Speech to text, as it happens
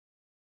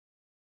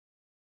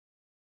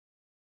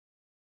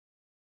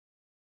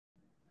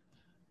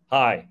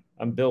Hi,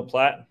 I'm Bill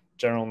Platt,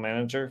 General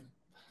Manager,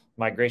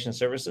 Migration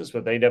Services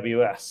with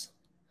AWS.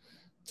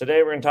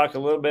 Today, we're going to talk a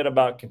little bit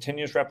about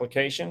continuous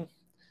replication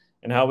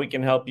and how we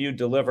can help you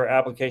deliver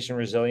application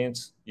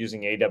resilience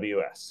using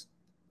AWS.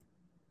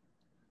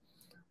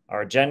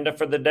 Our agenda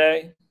for the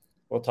day,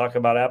 we'll talk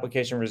about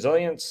application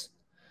resilience,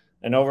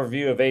 an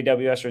overview of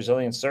AWS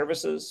Resilience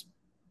Services,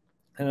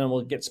 and then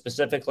we'll get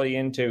specifically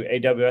into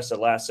AWS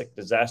Elastic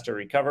Disaster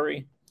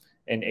Recovery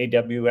and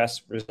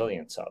AWS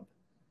Resilience Hub.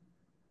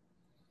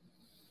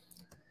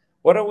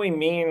 What do we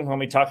mean when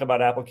we talk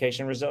about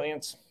application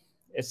resilience?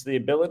 It's the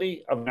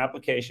ability of an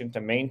application to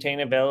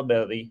maintain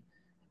availability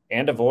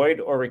and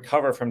avoid or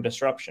recover from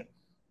disruption.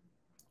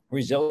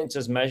 Resilience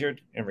is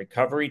measured in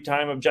recovery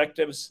time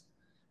objectives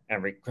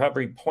and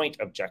recovery point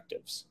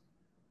objectives.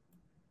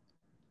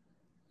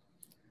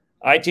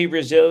 IT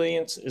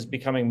resilience is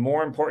becoming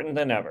more important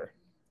than ever.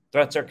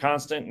 Threats are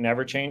constant and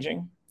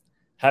ever-changing.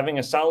 Having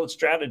a solid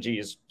strategy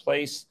in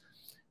place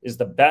is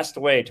the best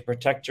way to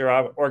protect your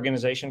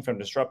organization from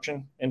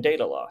disruption and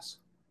data loss.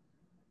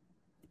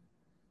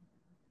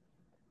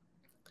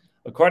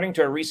 According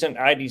to a recent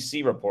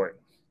IDC report,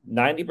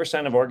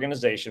 90% of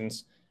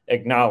organizations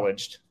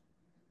acknowledged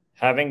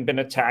having been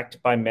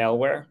attacked by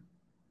malware,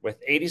 with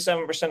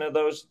 87% of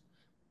those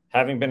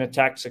having been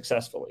attacked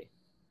successfully.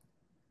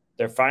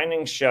 Their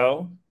findings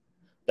show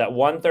that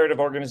 1/3 of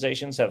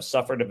organizations have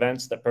suffered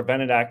events that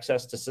prevented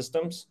access to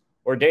systems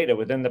or data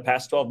within the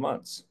past 12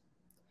 months.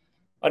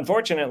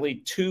 Unfortunately,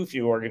 too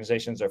few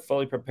organizations are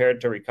fully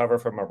prepared to recover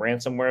from a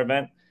ransomware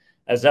event,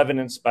 as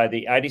evidenced by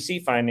the IDC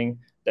finding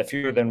that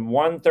fewer than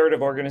 1/3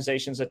 of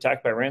organizations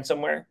attacked by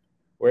ransomware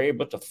were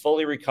able to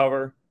fully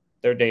recover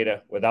their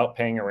data without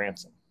paying a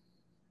ransom.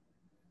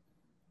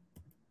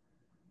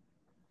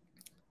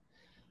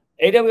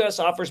 AWS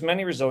offers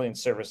many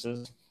resilience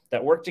services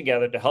that work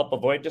together to help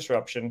avoid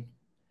disruption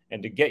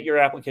and to get your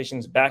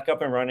applications back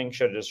up and running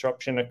should a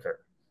disruption occur.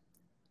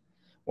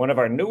 One of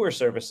our newer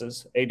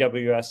services,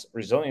 AWS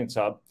Resilience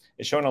Hub,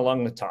 is shown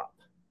along the top.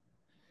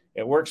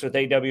 It works with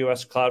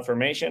AWS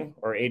CloudFormation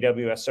or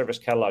AWS Service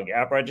Catalog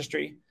App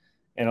Registry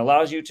and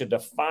allows you to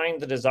define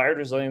the desired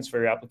resilience for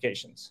your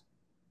applications.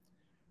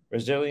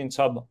 Resilience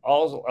Hub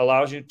also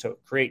allows you to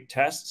create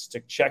tests to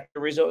check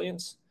your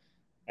resilience,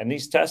 and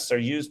these tests are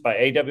used by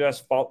AWS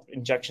Fault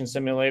Injection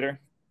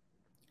Simulator,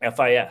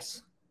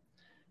 FIS.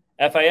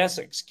 FIS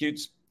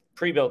executes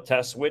pre-built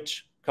tests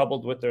which,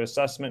 coupled with the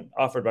assessment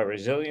offered by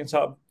Resilience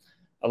Hub,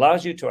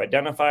 allows you to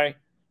identify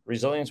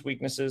resilience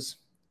weaknesses.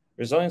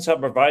 Resilience Hub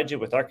provides you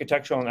with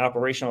architectural and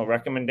operational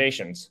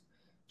recommendations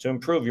to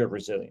improve your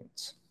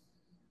resilience.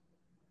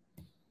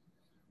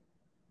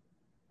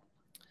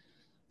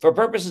 For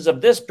purposes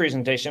of this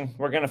presentation,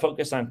 we're going to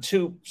focus on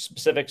two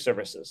specific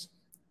services,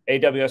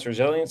 AWS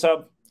Resilience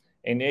Hub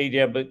and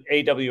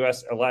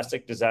AWS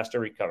Elastic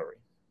Disaster Recovery.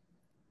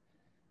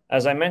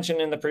 As I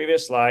mentioned in the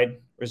previous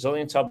slide,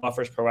 Resilience Hub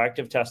offers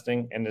proactive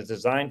testing and is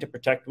designed to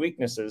protect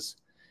weaknesses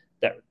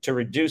to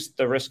reduce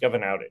the risk of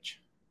an outage.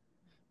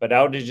 But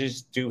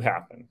outages do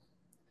happen.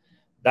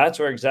 That's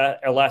where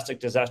Elastic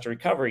Disaster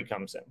Recovery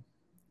comes in.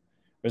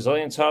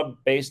 Resilience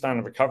Hub, based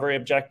on recovery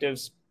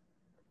objectives,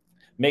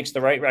 makes the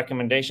right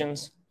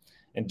recommendations,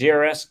 and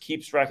DRS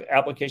keeps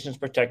applications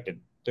protected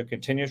through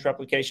continuous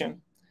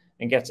replication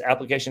and gets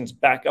applications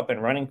back up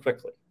and running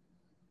quickly.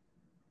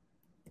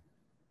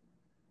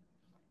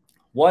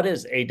 What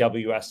is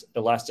AWS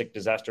Elastic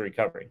Disaster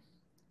Recovery?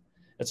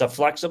 It's a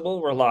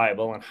flexible,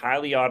 reliable, and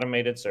highly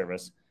automated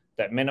service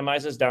that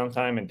minimizes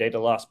downtime and data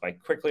loss by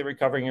quickly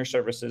recovering your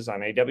services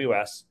on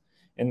AWS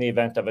in the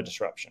event of a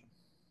disruption.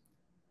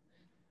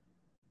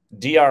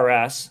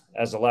 DRS,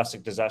 as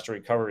Elastic Disaster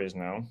Recovery is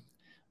known,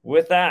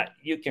 with that,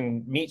 you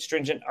can meet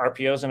stringent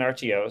RPOs and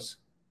RTOs,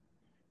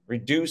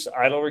 reduce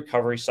idle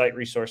recovery site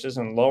resources,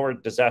 and lower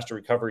disaster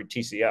recovery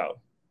TCO.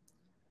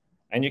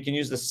 And you can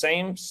use the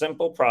same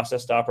simple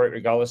process to operate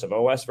regardless of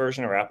OS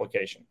version or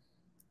application.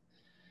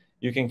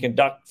 You can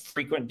conduct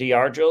frequent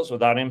DR drills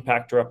without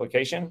impact to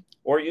replication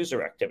or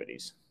user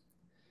activities.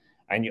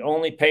 And you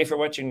only pay for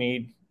what you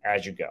need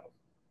as you go.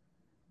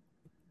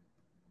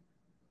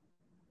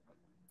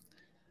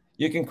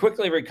 You can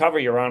quickly recover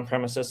your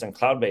on-premises and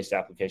cloud-based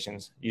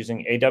applications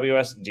using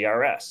AWS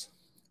DRS.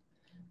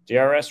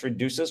 DRS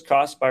reduces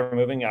costs by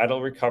removing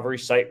idle recovery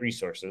site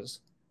resources,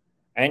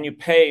 and you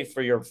pay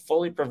for your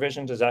fully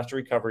provisioned disaster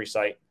recovery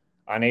site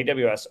on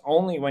AWS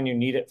only when you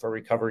need it for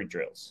recovery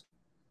drills.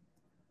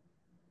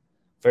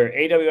 For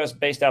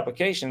AWS-based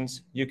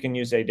applications, you can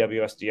use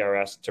AWS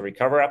DRS to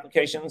recover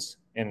applications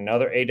in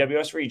another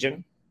AWS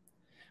region,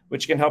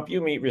 which can help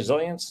you meet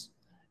resilience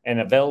and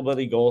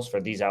availability goals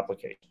for these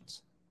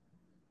applications.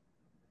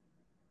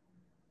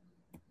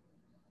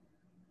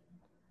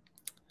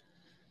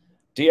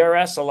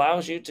 DRS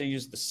allows you to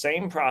use the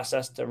same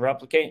process to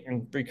replicate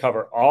and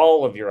recover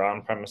all of your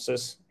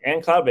on-premises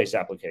and cloud-based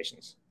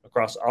applications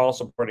across all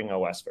supporting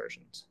OS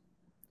versions.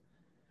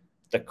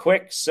 The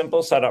quick,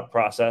 simple setup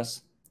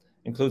process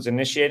includes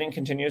initiating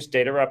continuous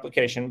data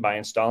replication by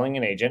installing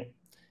an agent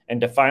and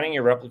defining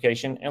your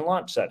replication and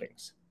launch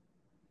settings.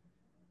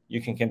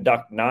 You can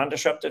conduct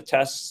non-disruptive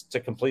tests to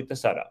complete the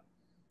setup.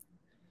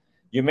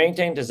 You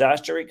maintain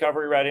disaster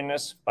recovery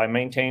readiness by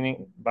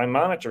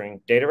monitoring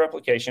data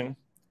replication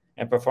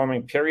and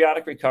performing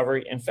periodic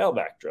recovery and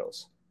failback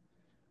drills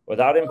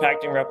without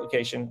impacting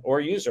replication or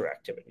user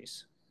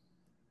activities.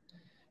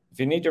 If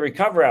you need to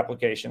recover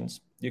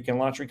applications, you can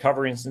launch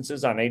recovery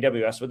instances on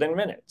AWS within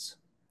minutes,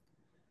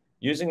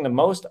 using the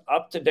most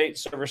up-to-date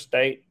server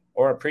state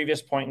or a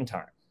previous point in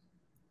time.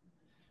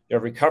 Your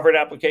recovered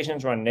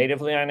applications run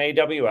natively on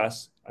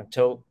AWS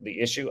until the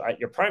issue at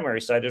your primary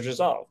site is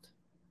resolved.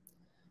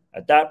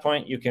 At that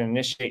point, you can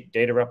initiate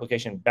data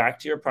replication back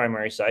to your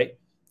primary site.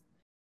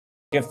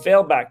 You can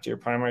fail back to your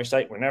primary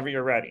site whenever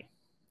you're ready.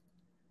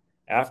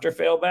 After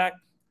failback,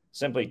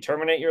 simply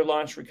terminate your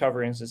launch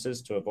recovery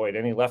instances to avoid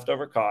any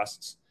leftover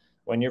costs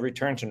when you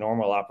return to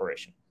normal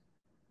operation.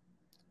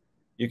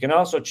 You can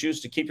also choose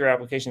to keep your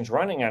applications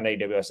running on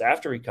AWS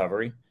after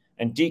recovery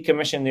and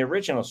decommission the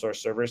original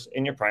source servers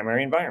in your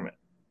primary environment.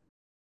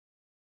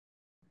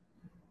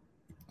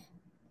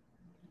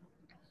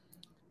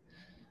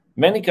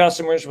 Many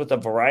customers with a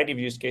variety of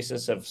use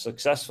cases have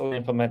successfully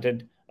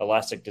implemented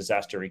Elastic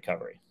Disaster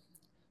Recovery.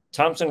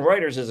 Thompson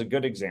Reuters is a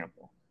good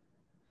example.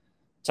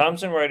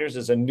 Thompson Reuters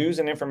is a news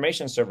and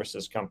information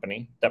services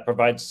company that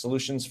provides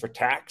solutions for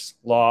tax,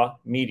 law,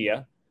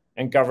 media,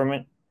 and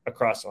government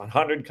across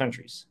 100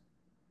 countries.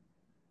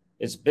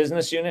 Its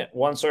business unit,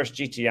 OneSource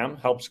GTM,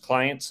 helps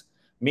clients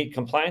meet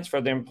compliance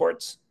for their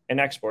imports and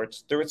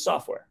exports through its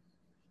software.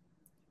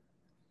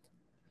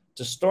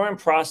 To store and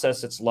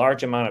process its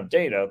large amount of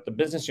data, the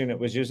business unit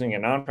was using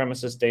an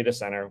on-premises data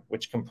center,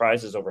 which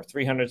comprises over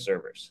 300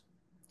 servers.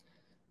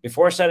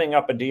 Before setting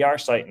up a DR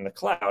site in the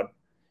cloud,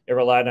 it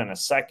relied on a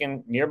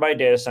second nearby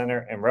data center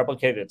and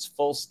replicated its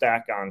full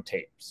stack on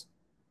tapes.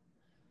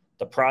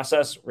 The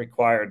process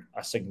required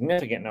a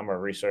significant number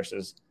of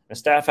resources, and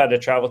staff had to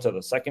travel to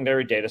the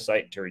secondary data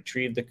site to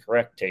retrieve the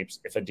correct tapes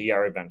if a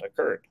DR event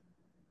occurred.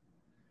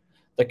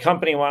 The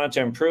company wanted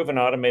to improve and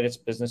automate its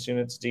business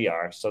unit's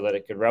DR so that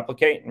it could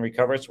replicate and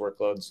recover its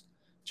workloads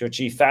to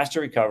achieve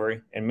faster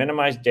recovery and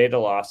minimize data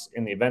loss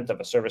in the event of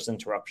a service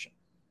interruption.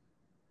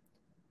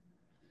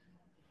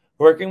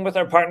 Working with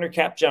our partner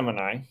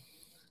Capgemini,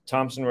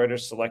 Thomson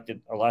Reuters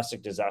selected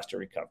Elastic Disaster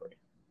Recovery.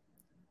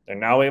 They're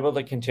now able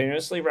to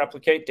continuously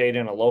replicate data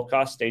in a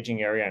low-cost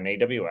staging area on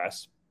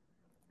AWS,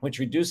 which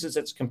reduces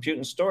its compute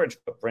and storage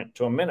footprint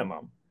to a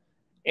minimum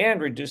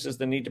and reduces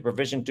the need to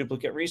provision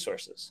duplicate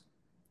resources.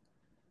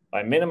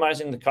 By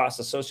minimizing the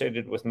costs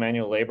associated with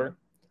manual labor,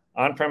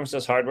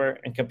 on-premises hardware,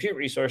 and compute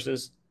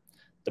resources,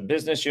 the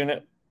business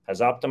unit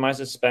has optimized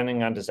its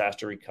spending on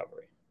disaster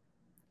recovery.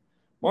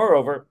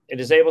 Moreover,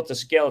 it is able to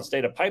scale its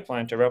data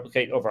pipeline to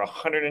replicate over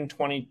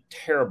 120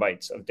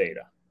 terabytes of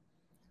data.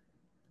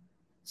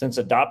 Since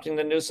adopting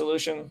the new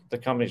solution, the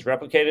company's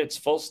replicated its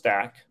full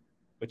stack,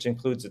 which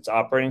includes its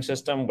operating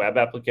system, web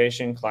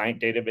application, client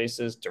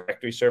databases,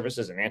 directory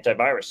services, and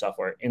antivirus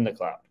software in the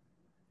cloud.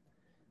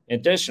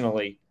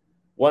 Additionally,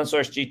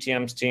 OneSource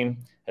GTM's team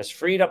has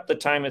freed up the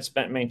time it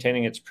spent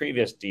maintaining its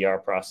previous DR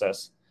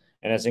process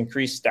and has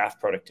increased staff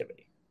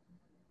productivity.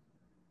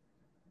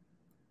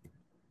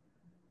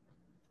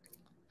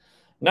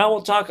 Now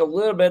we'll talk a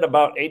little bit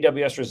about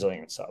AWS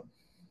Resilience Hub.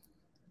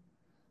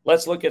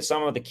 Let's look at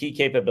some of the key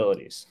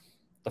capabilities.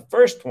 The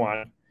first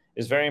one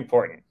is very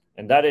important,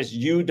 and that is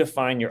you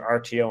define your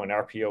RTO and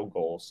RPO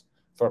goals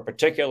for a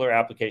particular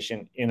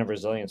application in a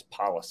resilience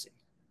policy.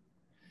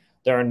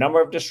 There are a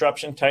number of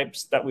disruption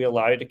types that we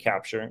allow you to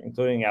capture,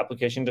 including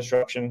application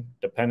disruption,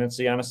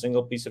 dependency on a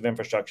single piece of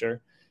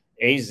infrastructure,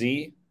 AZ,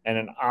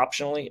 and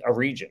optionally a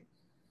region.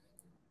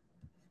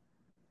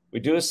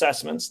 We do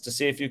assessments to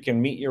see if you can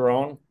meet your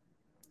own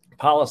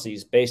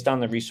policies based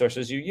on the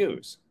resources you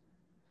use.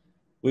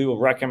 We will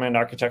recommend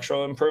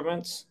architectural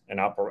improvements and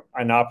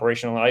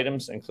operational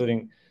items,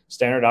 including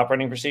standard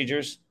operating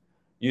procedures,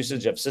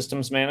 usage of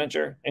Systems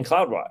Manager, and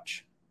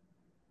CloudWatch.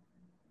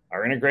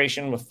 Our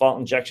integration with Fault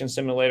Injection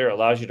Simulator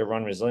allows you to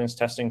run resilience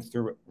testing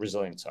through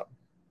Resilience Hub.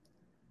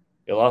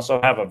 You'll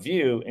also have a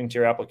view into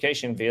your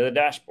application via the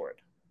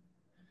dashboard.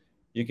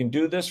 You can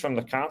do this from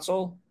the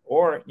console,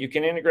 or you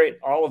can integrate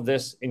all of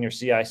this in your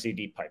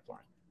CI/CD pipeline.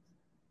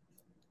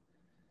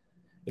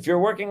 If you're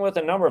working with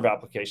a number of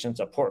applications,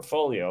 a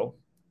portfolio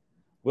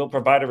will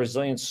provide a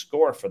resilience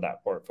score for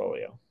that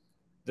portfolio.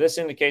 This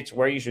indicates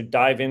where you should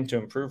dive in to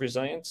improve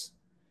resilience.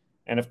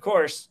 And of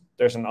course,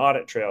 there's an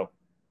audit trail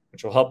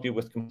which will help you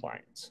with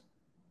compliance.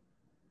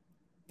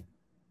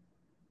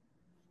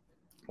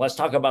 Let's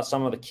talk about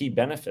some of the key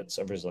benefits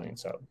of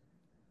Resilience Hub.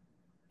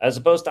 As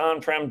opposed to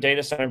on-prem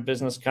data center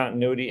business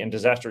continuity and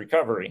disaster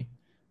recovery,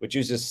 which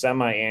uses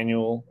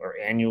semi-annual or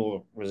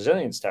annual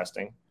resilience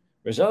testing,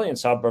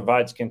 Resilience Hub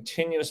provides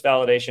continuous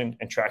validation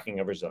and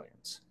tracking of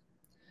resilience.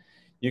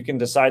 You can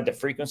decide the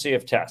frequency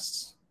of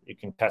tests. You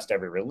can test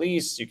every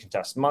release, you can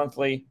test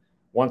monthly,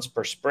 once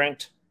per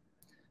sprint.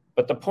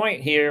 But the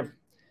point here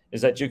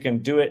is that you can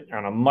do it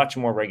on a much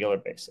more regular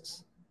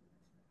basis.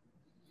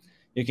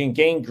 You can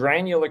gain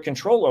granular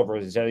control over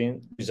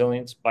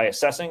resilience by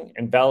assessing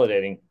and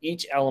validating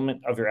each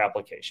element of your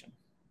application.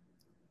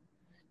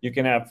 You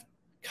can have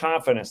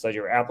confidence that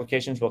your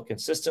applications will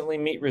consistently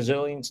meet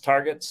resilience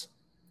targets,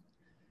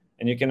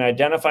 and you can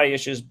identify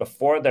issues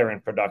before they're in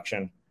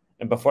production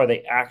and before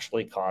they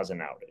actually cause an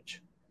outage.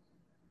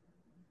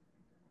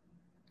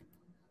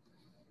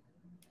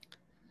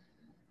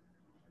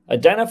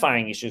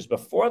 Identifying issues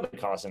before they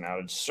cause an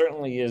outage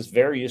certainly is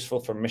very useful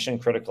for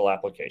mission-critical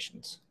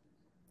applications.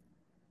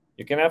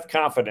 You can have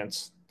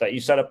confidence that you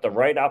set up the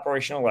right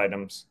operational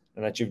items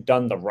and that you've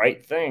done the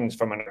right things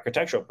from an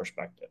architectural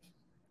perspective.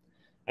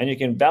 And you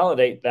can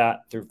validate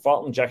that through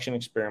fault injection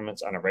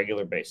experiments on a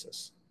regular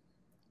basis.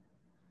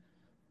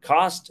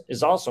 Cost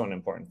is also an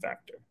important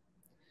factor.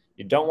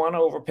 You don't want to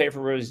overpay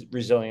for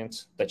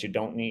resilience that you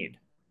don't need.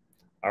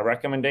 Our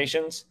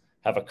recommendations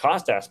have a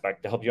cost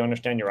aspect to help you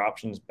understand your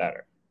options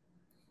better.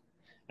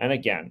 And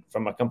again,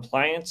 from a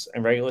compliance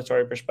and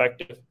regulatory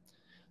perspective,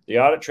 the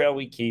audit trail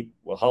we keep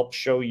will help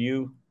show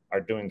you are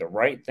doing the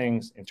right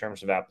things in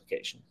terms of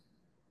application.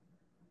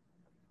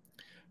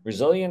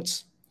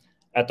 Resilience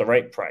at the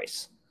right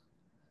price.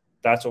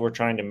 That's what we're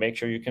trying to make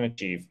sure you can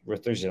achieve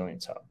with the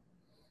Resilience Hub.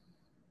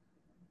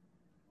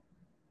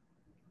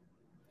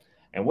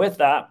 And with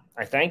that,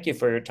 I thank you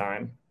for your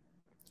time.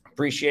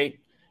 Appreciate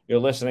your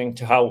listening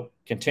to how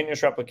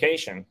continuous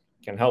replication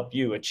can help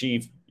you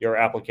achieve your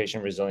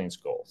application resilience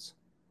goals.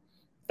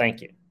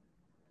 Thank you.